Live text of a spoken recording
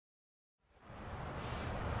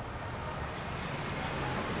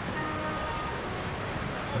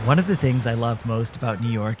One of the things I love most about New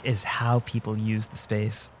York is how people use the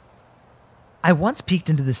space. I once peeked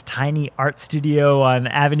into this tiny art studio on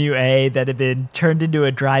Avenue A that had been turned into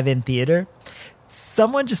a drive-in theater.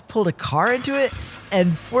 Someone just pulled a car into it,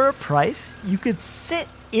 and for a price, you could sit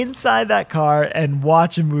inside that car and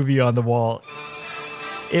watch a movie on the wall.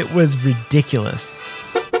 It was ridiculous.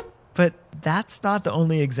 But that's not the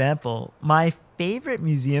only example. My favorite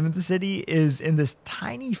museum in the city is in this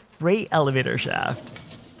tiny freight elevator shaft.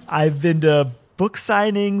 I've been to book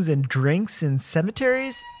signings and drinks in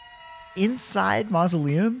cemeteries, inside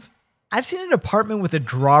mausoleums. I've seen an apartment with a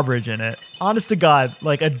drawbridge in it. Honest to God,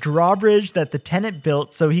 like a drawbridge that the tenant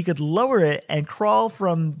built so he could lower it and crawl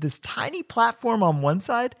from this tiny platform on one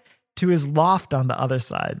side to his loft on the other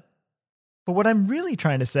side. But what I'm really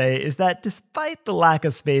trying to say is that despite the lack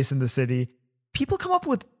of space in the city, people come up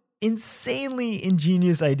with insanely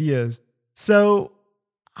ingenious ideas. So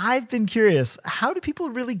I've been curious, how do people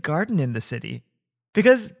really garden in the city?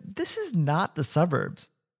 Because this is not the suburbs.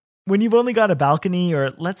 When you've only got a balcony,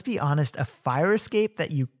 or let's be honest, a fire escape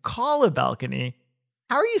that you call a balcony,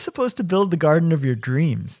 how are you supposed to build the garden of your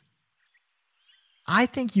dreams? I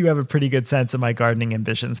think you have a pretty good sense of my gardening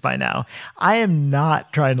ambitions by now. I am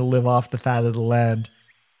not trying to live off the fat of the land.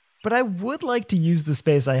 But I would like to use the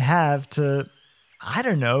space I have to,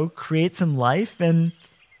 create some life and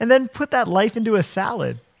then put that life into a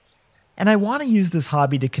salad. And I want to use this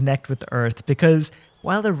hobby to connect with the earth because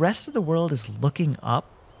while the rest of the world is looking up,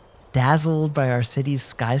 dazzled by our city's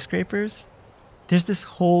skyscrapers, there's this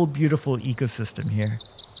whole beautiful ecosystem here,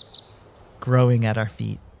 growing at our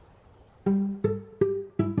feet.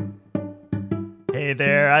 Hey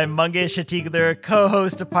there, I'm Mangesh Hattikudur,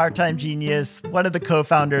 co-host of Part-Time Genius, one of the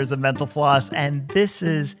co-founders of Mental Floss, and this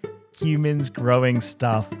is Humans Growing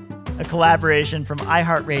Stuff, a collaboration from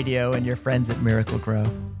iHeartRadio and your friends at Miracle Grow.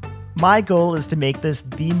 My goal is to make this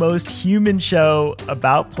the most human show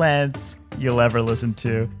about plants you'll ever listen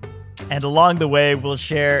to. And along the way, we'll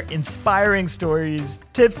share inspiring stories,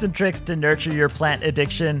 tips and tricks to nurture your plant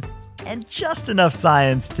addiction, and just enough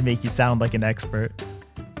science to make you sound like an expert.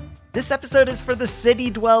 This episode is for the city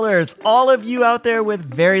dwellers, all of you out there with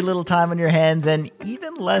very little time on your hands and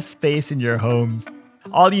even less space in your homes.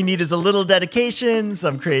 All you need is a little dedication,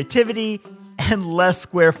 some creativity, and less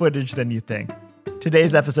square footage than you think.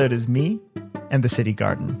 Today's episode is me and the city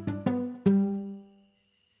garden.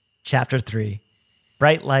 Chapter 3.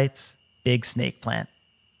 Bright lights, big snake plant.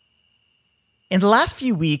 In the last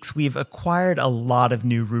few weeks, we've acquired a lot of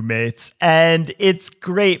new roommates, and it's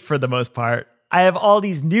great for the most part. I have all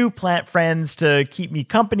these new plant friends to keep me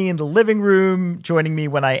company in the living room, joining me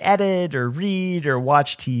when I edit or read or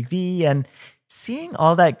watch TV, and seeing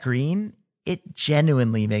all that green, it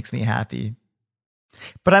genuinely makes me happy.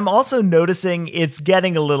 But I'm also noticing it's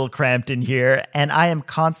getting a little cramped in here, and I am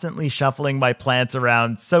constantly shuffling my plants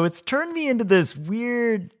around, so it's turned me into this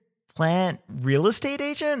weird plant real estate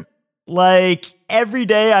agent. Like, every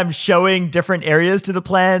day I'm showing different areas to the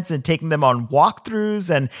plants and taking them on walkthroughs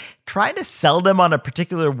and trying to sell them on a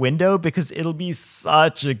particular window because it'll be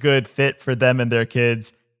such a good fit for them and their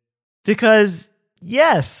kids. Because,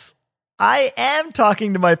 yes, I am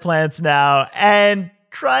talking to my plants now and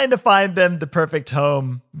trying to find them the perfect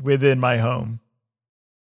home within my home.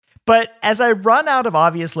 But as I run out of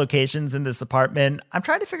obvious locations in this apartment, I'm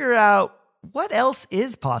trying to figure out what else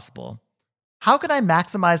is possible. How can I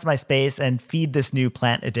maximize my space and feed this new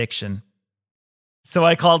plant addiction? So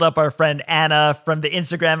I called up our friend Anna from the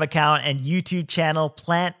Instagram account and YouTube channel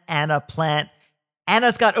Plant Anna Plant.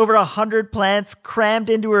 Anna's got over 100 plants crammed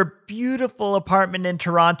into her beautiful apartment in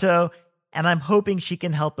Toronto, and I'm hoping she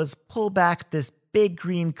can help us pull back this big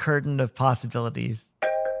green curtain of possibilities.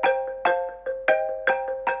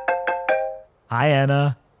 Hi,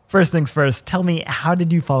 Anna. First things first, tell me, how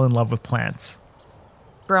did you fall in love with plants?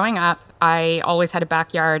 Growing up, I always had a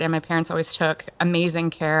backyard, and my parents always took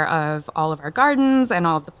amazing care of all of our gardens and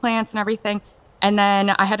all of the plants and everything. And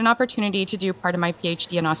then I had an opportunity to do part of my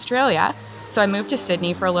PhD in Australia. So I moved to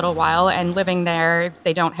Sydney for a little while, and living there,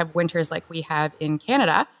 they don't have winters like we have in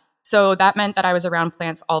Canada. So that meant that I was around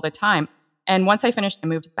plants all the time. And once I finished and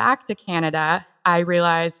moved back to Canada, I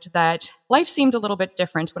realized that life seemed a little bit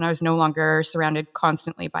different when I was no longer surrounded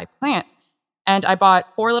constantly by plants. And I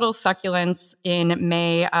bought 4 little succulents in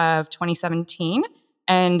May of 2017.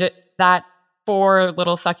 And that 4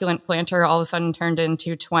 little succulent planter all of a sudden turned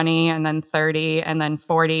into 20 and then 30 and then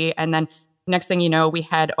 40. And then next thing you know, we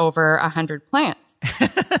had over 100 plants.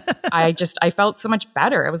 I felt so much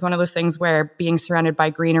better. It was one of those things where being surrounded by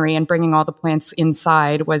greenery and bringing all the plants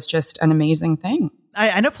inside was just an amazing thing.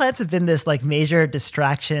 I know plants have been this like major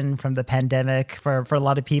distraction from the pandemic for a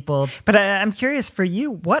lot of people, but I'm curious for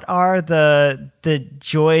you, what are the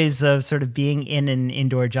joys of sort of being in an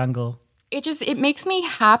indoor jungle? It makes me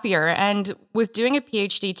happier. And with doing a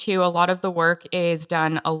PhD too, a lot of the work is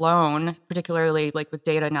done alone, particularly like with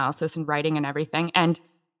data analysis and writing and everything. And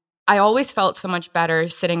I always felt so much better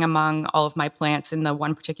sitting among all of my plants in the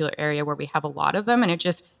one particular area where we have a lot of them. And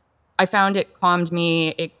I found it calmed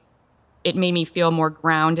me. It made me feel more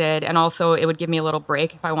grounded. And also it would give me a little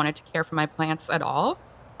break if I wanted to care for my plants at all.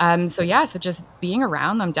 So just being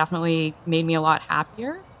around them definitely made me a lot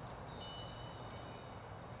happier.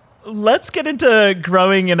 Let's get into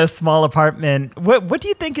growing in a small apartment. What do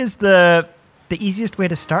you think is the easiest way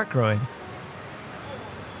to start growing?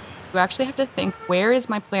 You actually have to think, where is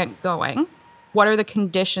my plant going? What are the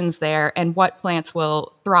conditions there? And what plants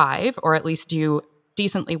will thrive or at least do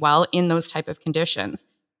decently well in those type of conditions?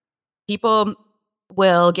 People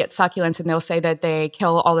will get succulents and they'll say that they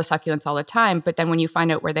kill all the succulents all the time. But then when you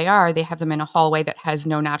find out where they are, they have them in a hallway that has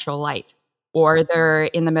no natural light. Or they're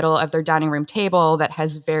in the middle of their dining room table that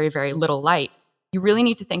has very, very little light. You really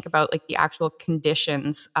need to think about like the actual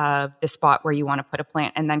conditions of the spot where you want to put a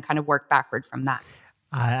plant and then kind of work backward from that.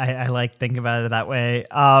 I like thinking about it that way.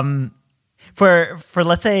 For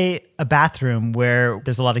let's say a bathroom where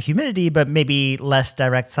there's a lot of humidity, but maybe less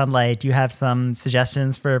direct sunlight, do you have some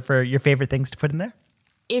suggestions for your favorite things to put in there?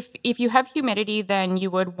 If you have humidity, then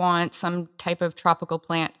you would want some type of tropical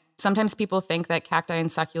plant. Sometimes people think that cacti and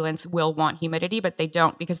succulents will want humidity, but they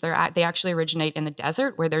don't because they actually originate in the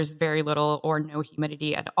desert where there's very little or no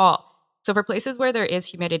humidity at all. So for places where there is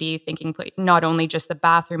humidity, thinking not only just the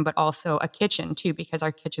bathroom, but also a kitchen too, because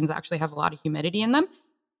our kitchens actually have a lot of humidity in them.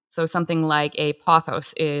 So something like a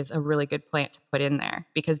pothos is a really good plant to put in there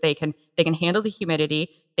because they can handle the humidity,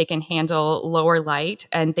 they can handle lower light,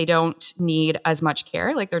 and they don't need as much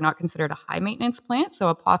care. Like they're not considered a high maintenance plant. So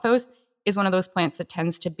a pothos is one of those plants that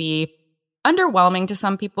tends to be underwhelming to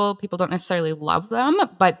some people. People don't necessarily love them,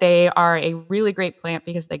 but they are a really great plant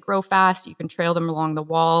because they grow fast. You can trail them along the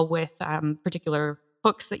wall with particular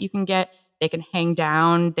hooks that you can get. They can hang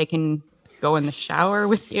down. They can go in the shower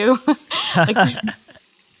with you.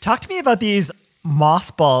 Talk to me about these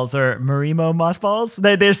moss balls or Marimo moss balls.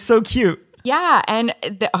 They're so cute. Yeah. And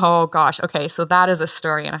oh gosh. Okay. So that is a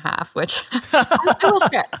story and a half, which I will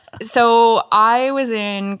share. So I was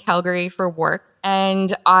in Calgary for work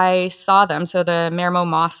and I saw them. So the Marimo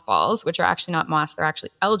moss balls, which are actually not moss, they're actually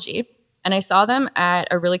algae. And I saw them at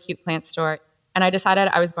a really cute plant store and I decided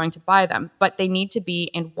I was going to buy them, but they need to be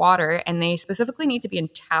in water and they specifically need to be in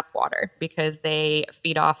tap water because they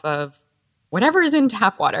feed off of whatever is in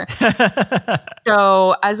tap water.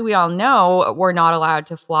 So as we all know, we're not allowed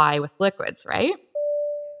to fly with liquids, right?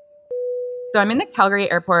 So I'm in the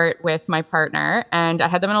Calgary airport with my partner and I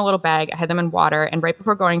had them in a little bag. I had them in water. And right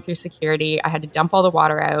before going through security, I had to dump all the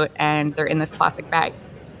water out and they're in this plastic bag.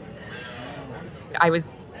 I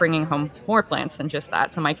was bringing home more plants than just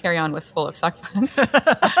that. So my carry-on was full of succulents.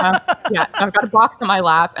 I've got a box on my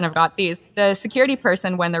lap and I've got these. The security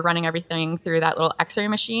person, when they're running everything through that little x-ray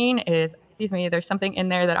machine is, excuse me, there's something in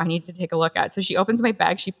there that I need to take a look at. So she opens my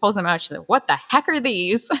bag, she pulls them out. She said, what the heck are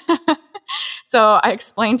these? So I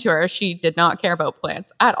explained to her she did not care about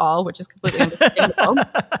plants at all, which is completely understandable.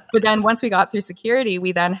 But then once we got through security,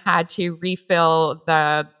 we then had to refill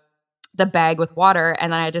the bag with water.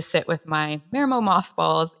 And then I had to sit with my Marimo moss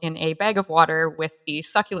balls in a bag of water with the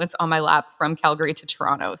succulents on my lap from Calgary to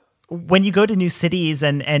Toronto. When you go to new cities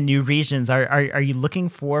and new regions, are you looking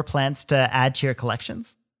for plants to add to your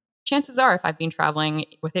collections? Chances are, if I've been traveling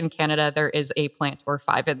within Canada, there is a plant or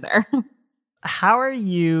 5 in there. How are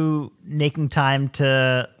you making time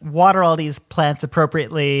to water all these plants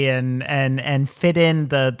appropriately and fit in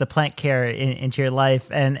the plant care into your life?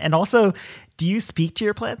 And also, do you speak to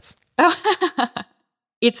your plants?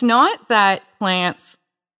 It's not that plants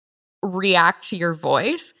react to your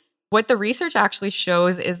voice. What the research actually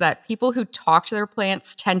shows is that people who talk to their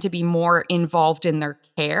plants tend to be more involved in their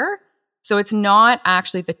care. So it's not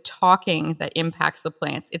actually the talking that impacts the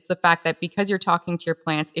plants. It's the fact that because you're talking to your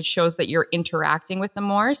plants, it shows that you're interacting with them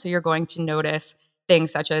more. So you're going to notice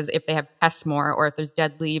things such as if they have pests more, or if there's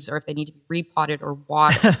dead leaves, or if they need to be repotted or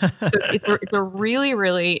watered. So it's a really,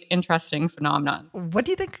 really interesting phenomenon. What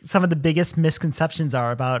do you think some of the biggest misconceptions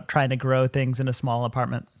are about trying to grow things in a small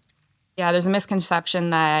apartment? Yeah, there's a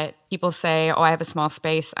misconception that people say, oh, I have a small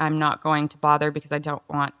space, I'm not going to bother because I don't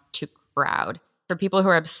want to crowd. For people who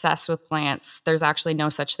are obsessed with plants, there's actually no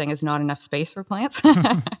such thing as not enough space for plants.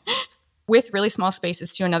 With really small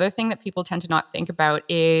spaces too, another thing that people tend to not think about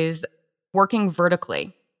is working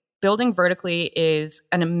vertically. building vertically is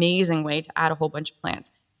an amazing way to add a whole bunch of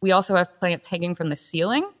plants. We also have plants hanging from the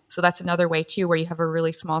ceiling. So that's another way too, where you have a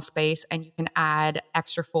really small space and you can add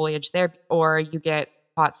extra foliage there, or you get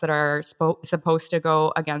pots that are supposed to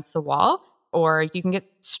go against the wall, or you can get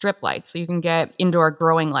strip lights. So you can get indoor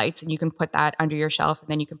growing lights and you can put that under your shelf and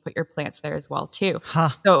then you can put your plants there as well too.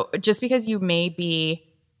 So just because you may be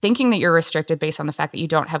thinking that you're restricted based on the fact that you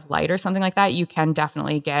don't have light or something like that, you can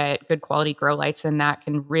definitely get good quality grow lights, and that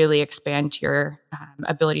can really expand your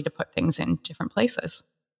ability to put things in different places.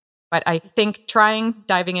 But I think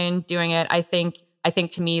diving in, doing it, I think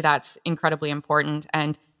to me that's incredibly important.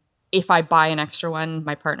 And if I buy an extra one,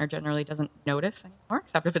 my partner generally doesn't notice anymore,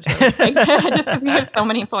 except if it's really big, just because we have so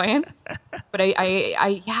many plants. But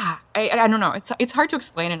I don't know. It's hard to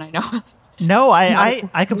explain, and I know. No,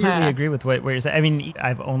 I completely agree with what you're saying. I mean,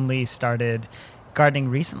 I've only started gardening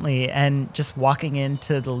recently, and just walking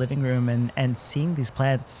into the living room and seeing these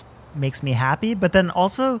plants makes me happy. But then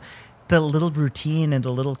also the little routine and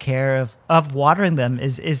the little care of watering them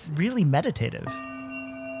is really meditative.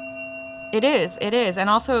 It is. And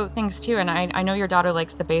also things too, and I know your daughter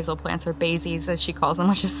likes the basil plants, or bases as she calls them,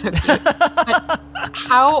 which is so cute. But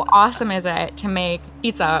how awesome is it to make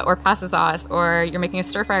pizza or pasta sauce, or you're making a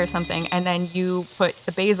stir fry or something, and then you put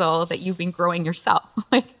the basil that you've been growing yourself?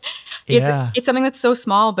 It's something that's so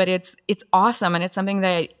small, but it's awesome, and it's something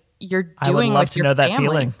that you're doing with your family. I would love to know that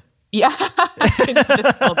feeling. Yeah.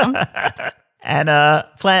 Just told them.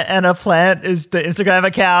 Anna Plant is the Instagram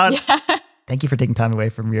account. Yeah. Thank you for taking time away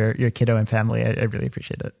from your kiddo and family. I really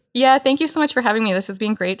appreciate it. Yeah, thank you so much for having me. This has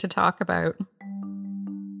been great to talk about.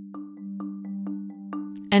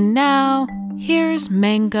 And now, here's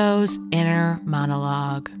Mango's inner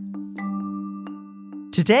monologue.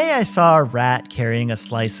 Today I saw a rat carrying a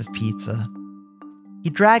slice of pizza. He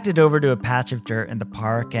dragged it over to a patch of dirt in the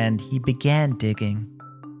park and he began digging.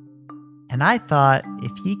 And I thought,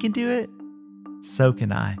 if he can do it, so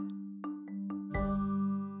can I.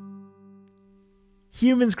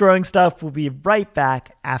 Humans Growing Stuff will be right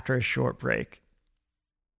back after a short break.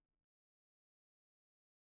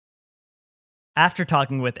 After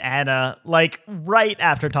talking with Anna, right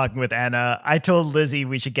after talking with Anna, I told Lizzie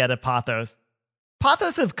we should get a pothos.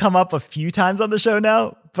 Pothos have come up a few times on the show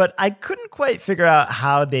now, but I couldn't quite figure out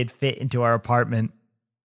how they'd fit into our apartment.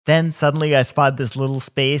 Then suddenly I spotted this little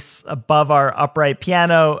space above our upright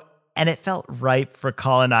piano, and it felt ripe for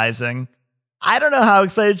colonizing. I don't know how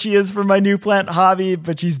excited she is for my new plant hobby,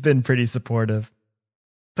 but she's been pretty supportive.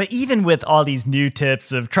 But even with all these new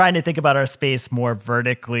tips of trying to think about our space more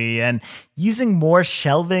vertically and using more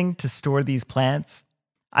shelving to store these plants,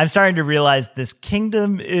 I'm starting to realize this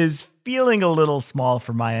kingdom is feeling a little small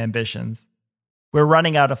for my ambitions. We're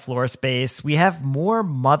running out of floor space. We have more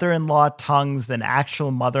mother-in-law tongues than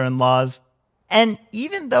actual mother-in-laws. And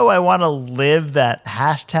even though I want to live that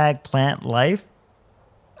 #plant life,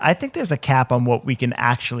 I think there's a cap on what we can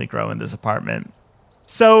actually grow in this apartment.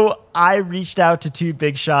 So I reached out to two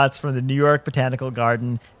big shots from the New York Botanical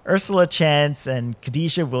Garden, Ursula Chance and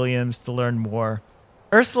Kadisha Williams, to learn more.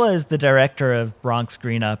 Ursula is the director of Bronx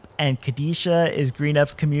Green Up, and Kadisha is Green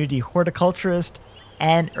Up's community horticulturist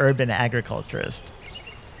and urban agriculturist.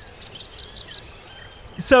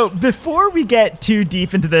 So before we get too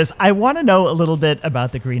deep into this, I want to know a little bit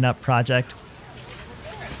about the Green Up project.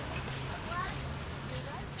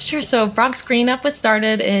 Sure. So Bronx Green Up was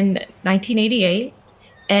started in 1988,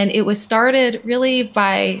 and it was started really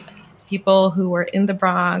by people who were in the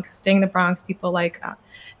Bronx, staying in the Bronx, people like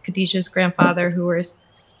Kadisha's grandfather who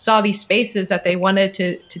saw these spaces that they wanted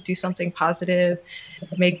to do something positive,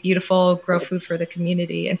 make beautiful, grow food for the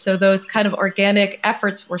community. And so those kind of organic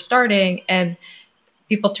efforts were starting, and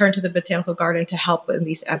people turned to the Botanical Garden to help in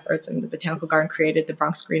these efforts. And the Botanical Garden created the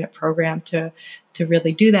Bronx Green Up program to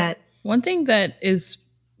really do that. One thing that is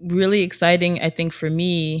really exciting, I think, for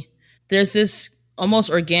me, there's this almost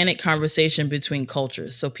organic conversation between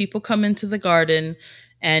cultures. So people come into the garden,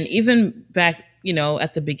 and even back,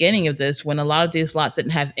 at the beginning of this, when a lot of these lots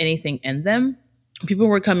didn't have anything in them, people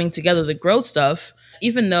were coming together to grow stuff,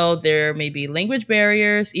 even though there may be language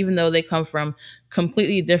barriers, even though they come from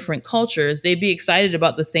completely different cultures, they'd be excited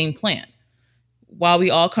about the same plant. While we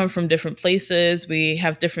all come from different places, we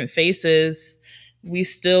have different faces, we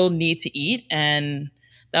still need to eat. And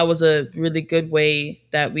that was a really good way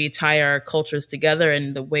that we tie our cultures together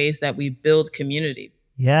and the ways that we build community.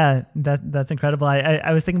 Yeah, that's incredible.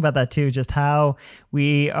 I was thinking about that too, just how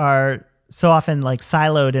we are so often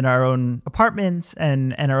siloed in our own apartments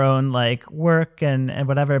and our own work and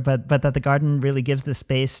whatever, but that the garden really gives the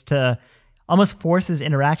space to almost forces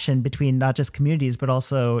interaction between not just communities, but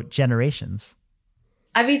also generations.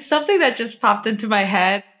 I mean, something that just popped into my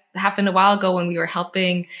head happened a while ago when we were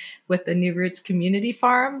helping with the New Roots Community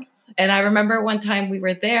Farm. And I remember one time we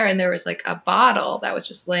were there and there was like a bottle that was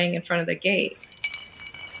just laying in front of the gate.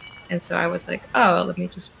 And so I was like, oh, let me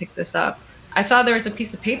just pick this up. I saw there was a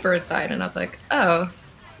piece of paper inside and I was like, oh,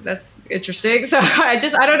 that's interesting. So I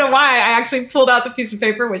don't know why I actually pulled out the piece of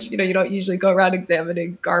paper, which, you don't usually go around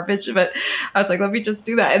examining garbage, but I was like, let me just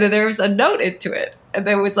do that. And then there was a note into it. And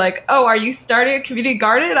then it was like, oh, are you starting a community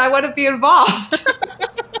garden? I want to be involved.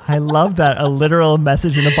 I love that. A literal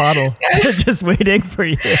message in a bottle, just waiting for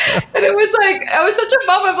you. And it was like, it was such a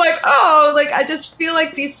moment of like, oh, like, I just feel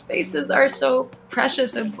like these spaces are so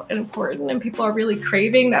precious and important, and people are really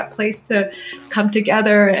craving that place to come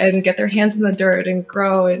together and get their hands in the dirt and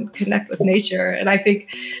grow and connect with nature. And I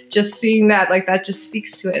think just seeing that, like, that just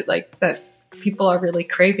speaks to it, like that people are really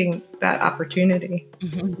craving that opportunity.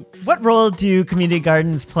 Mm-hmm. What role do community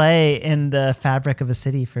gardens play in the fabric of a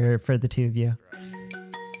city for the two of you?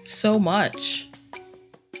 So much.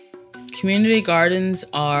 Community gardens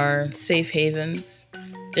are safe havens.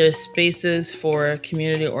 There's spaces for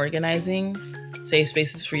community organizing, safe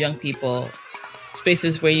spaces for young people,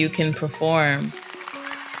 spaces where you can perform,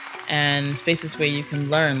 and spaces where you can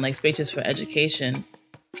learn, like spaces for education.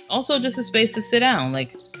 Also just a space to sit down.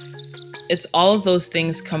 Like, it's all of those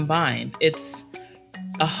things combined. It's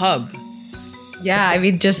a hub. Yeah, I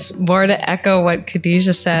mean, just more to echo what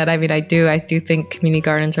Khadijah said. I mean, I do think community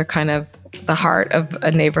gardens are kind of the heart of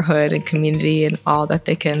a neighborhood and community and all that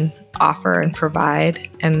they can offer and provide.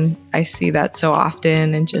 And I see that so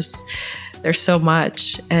often, and just there's so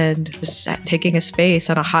much. And just taking a space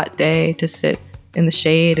on a hot day to sit in the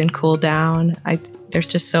shade and cool down. There's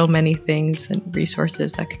just so many things and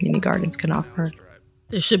resources that community gardens can offer.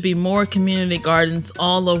 There should be more community gardens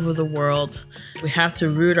all over the world. We have to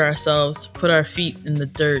root ourselves, put our feet in the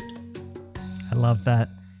dirt. I love that.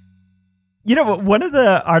 You know, one of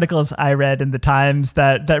the articles I read in the Times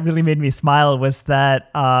that really made me smile was that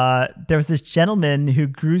there was this gentleman who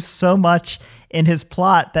grew so much in his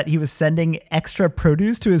plot that he was sending extra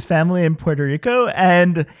produce to his family in Puerto Rico.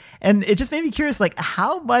 And it just made me curious, like,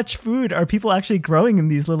 how much food are people actually growing in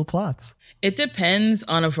these little plots? It depends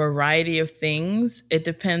on a variety of things. It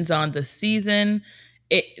depends on the season.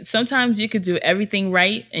 Sometimes you could do everything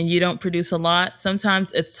right and you don't produce a lot.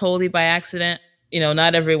 Sometimes it's totally by accident.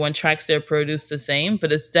 Not everyone tracks their produce the same,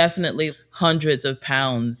 but it's definitely hundreds of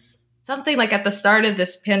pounds. Something like at the start of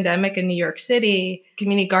this pandemic in New York City,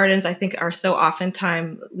 community gardens, I think, are so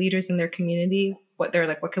oftentimes leaders in their community. What they're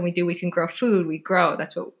like, what can we do? We can grow food. We grow.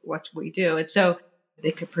 That's what we do. And so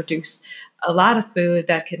they could produce a lot of food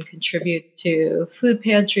that can contribute to food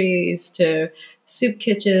pantries, to soup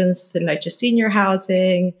kitchens, to NYCHA senior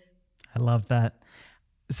housing. I love that.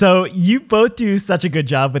 So you both do such a good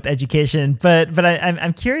job with education, but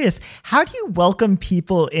I'm curious, how do you welcome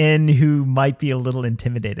people in who might be a little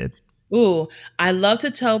intimidated? Ooh, I love to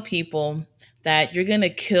tell people that you're going to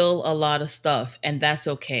kill a lot of stuff, and that's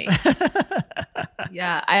okay.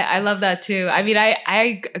 Yeah, I love that too. I mean,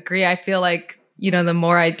 I agree. I feel like, the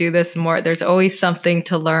more I do this, there's always something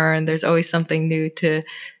to learn. There's always something new to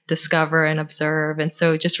discover and observe. And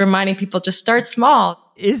so just reminding people, just start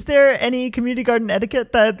small. Is there any community garden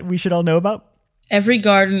etiquette that we should all know about? Every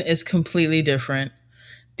garden is completely different.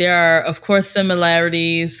 There are, of course,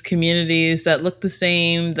 similarities, communities that look the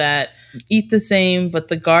same, that eat the same, but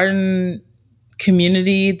the garden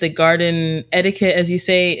community, the garden etiquette, as you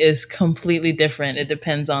say, is completely different. It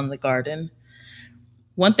depends on the garden.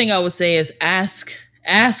 One thing I would say is ask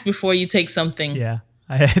before you take something. Yeah,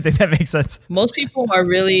 I think that makes sense. Most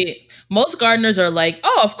gardeners are like,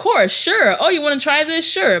 oh, of course, sure. Oh, you want to try this?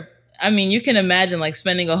 Sure. I mean, you can imagine like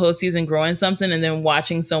spending a whole season growing something and then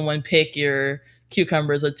watching someone pick your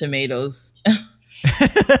cucumbers or tomatoes.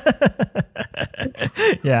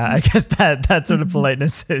 Yeah, I guess that sort of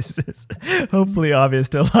politeness is hopefully obvious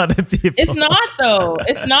to a lot of people. It's not, though.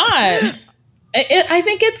 It's not. I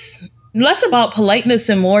think it's less about politeness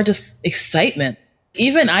and more just excitement.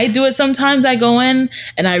 Even I do it sometimes. I go in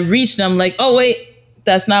and I reach and I'm like, oh, wait,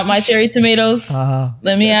 that's not my cherry tomatoes.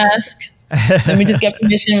 Let me ask. Let me just get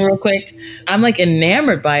permission real quick. I'm like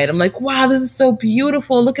enamored by it. I'm like, wow, this is so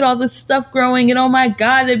beautiful. Look at all this stuff growing. And oh my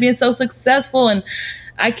God, they're being so successful. And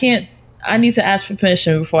I need to ask for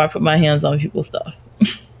permission before I put my hands on people's stuff.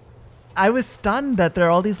 I was stunned that there are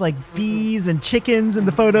all these like bees and chickens in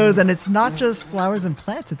the photos, and it's not just flowers and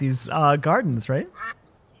plants at these gardens, right?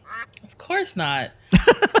 Of course not.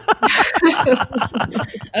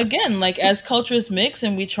 Again, like as cultures mix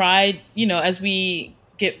and we try, as we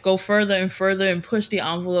go further and further and push the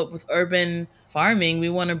envelope with urban farming, we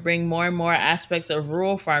want to bring more and more aspects of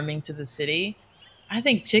rural farming to the city. I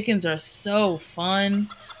think chickens are so fun.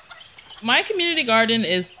 My community garden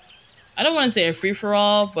is, I don't want to say a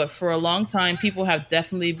free-for-all, but for a long time, people have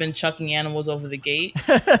definitely been chucking animals over the gate.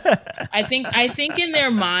 I think in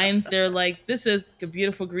their minds, they're like, this is a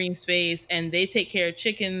beautiful green space, and they take care of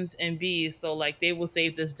chickens and bees, so like they will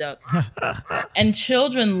save this duck. And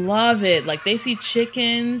children love it. Like they see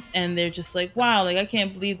chickens and they're just like, wow, like I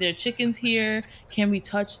can't believe there are chickens here. Can we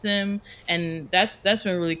touch them? And that's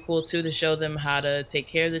been really cool too, to show them how to take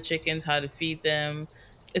care of the chickens, how to feed them.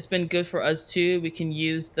 It's been good for us too. We can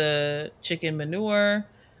use the chicken manure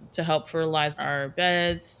to help fertilize our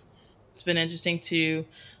beds. It's been interesting to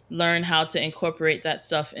learn how to incorporate that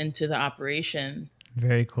stuff into the operation.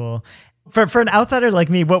 Very cool. For an outsider like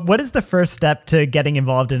me, what is the first step to getting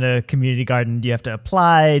involved in a community garden? Do you have to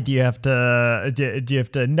apply? Do you have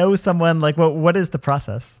to know someone? Like what is the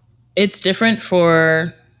process? It's different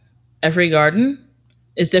for every garden.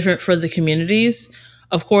 It's different for the communities.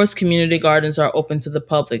 Of course, community gardens are open to the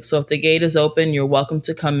public. So if the gate is open, you're welcome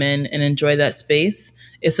to come in and enjoy that space.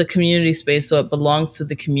 It's a community space, so it belongs to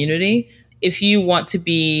the community. If you want to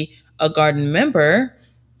be a garden member,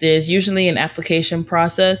 there's usually an application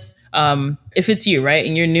process. If it's you, right,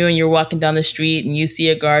 and you're new and you're walking down the street and you see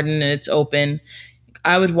a garden and it's open,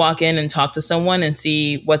 I would walk in and talk to someone and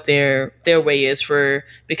see what their way is for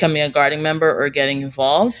becoming a garden member or getting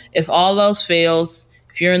involved. If all else fails,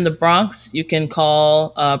 if you're in the Bronx, you can call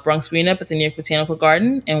Bronx Green Up at the New York Botanical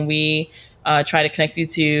Garden, and we try to connect you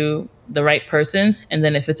to the right persons. And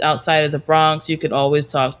then if it's outside of the Bronx, you could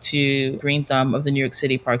always talk to Green Thumb of the New York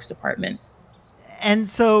City Parks Department. And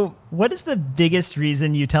so what is the biggest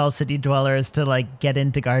reason you tell city dwellers to like get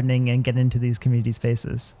into gardening and get into these community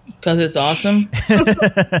spaces? Because it's awesome.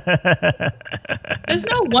 There's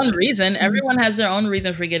no one reason. Everyone has their own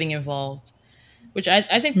reason for getting involved, which I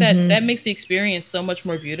think that makes the experience so much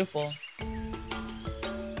more beautiful.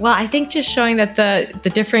 Well, I think just showing that the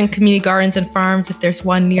different community gardens and farms, if there's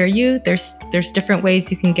one near you, there's different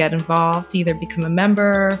ways you can get involved, either become a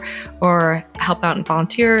member or help out and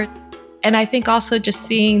volunteer. And I think also just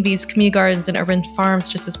seeing these community gardens and urban farms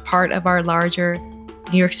just as part of our larger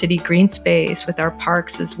New York City green space with our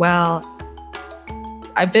parks as well.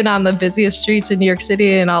 I've been on the busiest streets in New York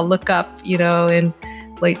City, and I'll look up, in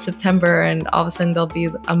late September, and all of a sudden there'll be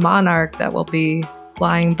a monarch that will be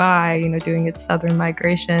flying by, doing its southern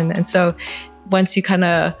migration. And so once you kind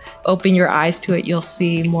of open your eyes to it, you'll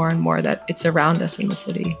see more and more that it's around us in the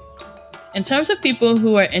city. In terms of people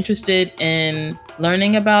who are interested in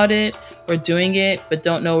learning about it or doing it but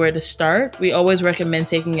don't know where to start, we always recommend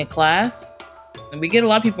taking a class. And we get a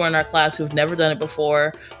lot of people in our class who've never done it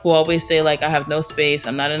before, who always say, like, I have no space,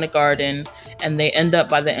 I'm not in a garden, and they end up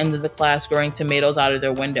by the end of the class growing tomatoes out of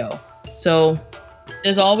their window. So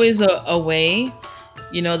there's always a way.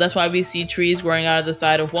 That's why we see trees growing out of the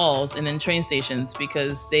side of walls and in train stations,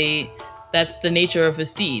 because that's the nature of a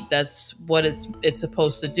seed. That's what it's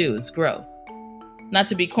supposed to do, is grow. Not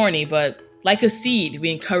to be corny, but like a seed, we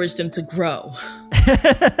encourage them to grow.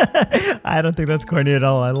 I don't think that's corny at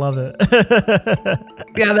all. I love it.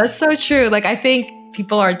 Yeah, that's so true. Like, I think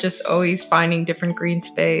people are just always finding different green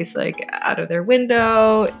space, like out of their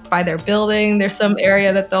window, by their building. There's some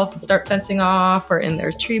area that they'll start fencing off, or in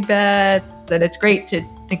their tree bed. That it's great to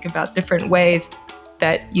think about different ways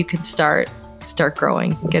that you can start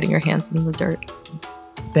growing, getting your hands in the dirt.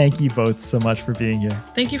 Thank you both so much for being here.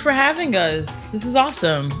 Thank you for having us. This is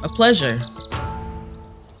awesome. A pleasure.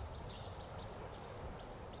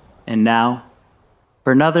 And now,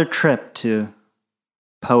 for another trip to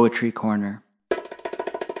Poetry Corner.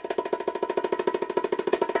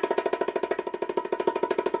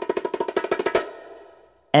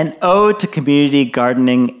 An ode to community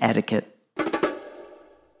gardening etiquette.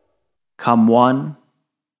 Come one,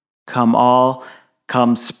 come all,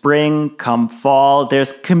 come spring, come fall,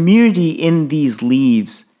 there's community in these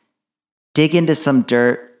leaves. Dig into some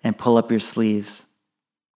dirt and pull up your sleeves.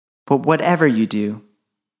 But whatever you do,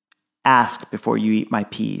 ask before you eat my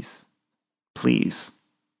peas, please.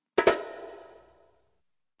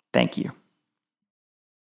 Thank you.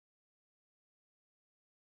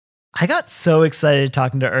 I got so excited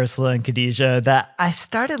talking to Ursula and Khadijah that I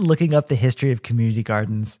started looking up the history of community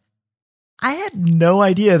gardens. I had no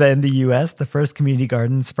idea that in the US, the first community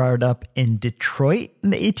garden sprouted up in Detroit in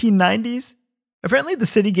the 1890s. Apparently, the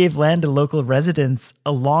city gave land to local residents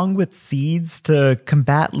along with seeds to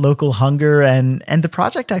combat local hunger, and the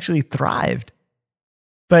project actually thrived.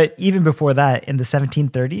 But even before that, in the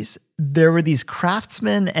 1730s, there were these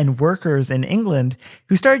craftsmen and workers in England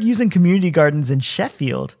who started using community gardens in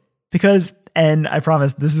Sheffield because, and I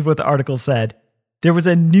promise this is what the article said, there was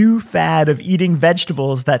a new fad of eating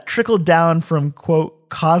vegetables that trickled down from, quote,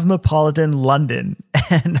 cosmopolitan London.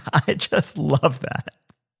 And I just love that.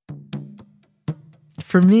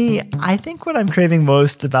 For me, I think what I'm craving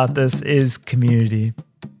most about this is community.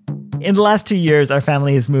 In the last 2 years, our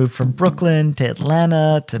family has moved from Brooklyn to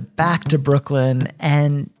Atlanta to back to Brooklyn,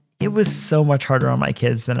 and it was so much harder on my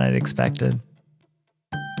kids than I'd expected.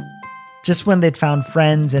 Just when they'd found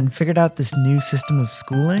friends and figured out this new system of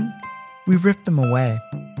schooling, we ripped them away.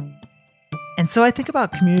 And so I think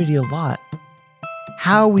about community a lot.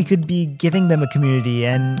 How we could be giving them a community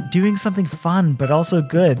and doing something fun but also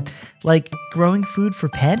good, like growing food for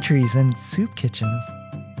pantries and soup kitchens.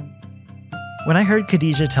 When I heard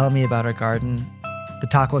Khadija tell me about our garden, the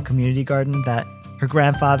Takwa Community Garden that her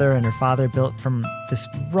grandfather and her father built from this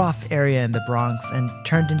rough area in the Bronx and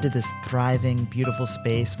turned into this thriving, beautiful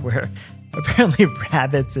space where apparently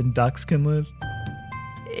rabbits and ducks can live,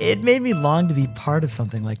 it made me long to be part of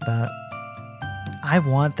something like that. I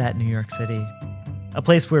want that New York City. A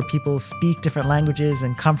place where people speak different languages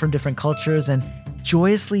and come from different cultures and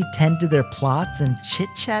joyously tend to their plots and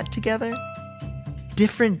chit-chat together.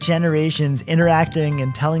 Different generations interacting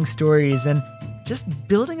and telling stories and just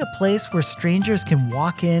building a place where strangers can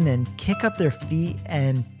walk in and kick up their feet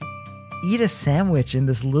and eat a sandwich in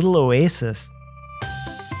this little oasis.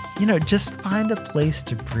 Just find a place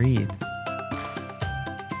to breathe.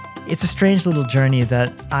 It's a strange little journey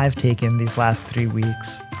that I've taken these last 3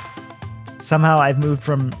 weeks. Somehow I've moved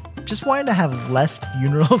from just wanting to have less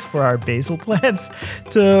funerals for our basil plants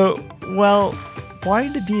to,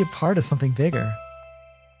 wanting to be a part of something bigger.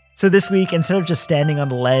 So this week, instead of just standing on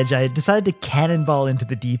the ledge, I decided to cannonball into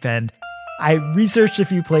the deep end. I researched a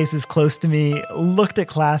few places close to me, looked at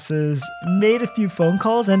classes, made a few phone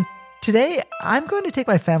calls, and today I'm going to take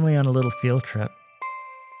my family on a little field trip.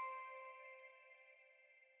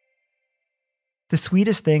 The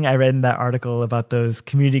sweetest thing I read in that article about those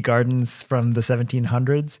community gardens from the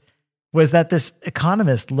 1700s was that this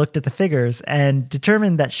economist looked at the figures and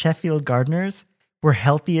determined that Sheffield gardeners were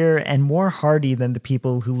healthier and more hardy than the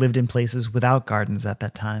people who lived in places without gardens at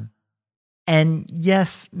that time. And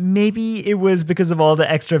yes, maybe it was because of all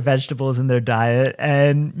the extra vegetables in their diet,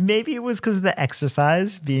 and maybe it was because of the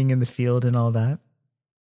exercise, being in the field and all that.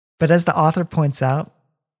 But as the author points out,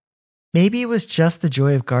 maybe it was just the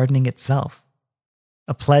joy of gardening itself.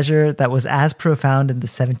 A pleasure that was as profound in the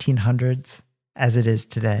 1700s as it is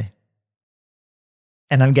today.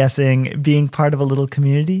 And I'm guessing being part of a little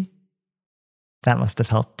community, that must have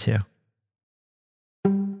helped too.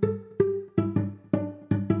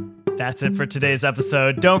 That's it for today's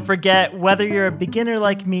episode. Don't forget, whether you're a beginner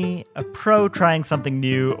like me, a pro trying something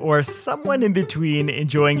new, or someone in between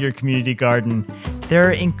enjoying your community garden, there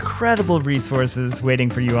are incredible resources waiting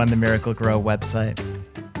for you on the Miracle Grow website.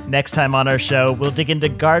 Next time on our show, we'll dig into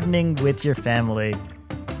gardening with your family.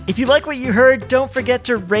 If you like what you heard, don't forget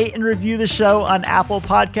to rate and review the show on Apple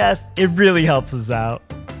Podcasts. It really helps us out.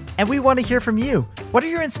 And we want to hear from you. What are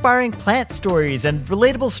your inspiring plant stories and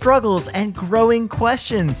relatable struggles and growing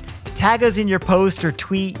questions? Tag us in your post or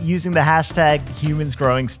tweet using the hashtag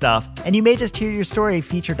HumansGrowingStuff, and you may just hear your story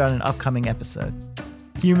featured on an upcoming episode.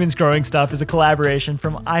 Humans Growing Stuff is a collaboration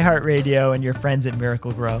from iHeartRadio and your friends at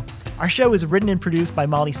Miracle Grow. Our show is written and produced by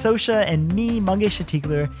Molly Sosha and me, Mangesh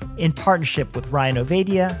Hatigler, in partnership with Ryan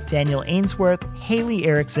Ovadia, Daniel Ainsworth, Haley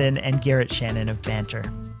Erickson, and Garrett Shannon of Banter.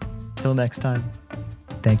 Till next time,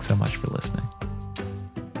 thanks so much for listening.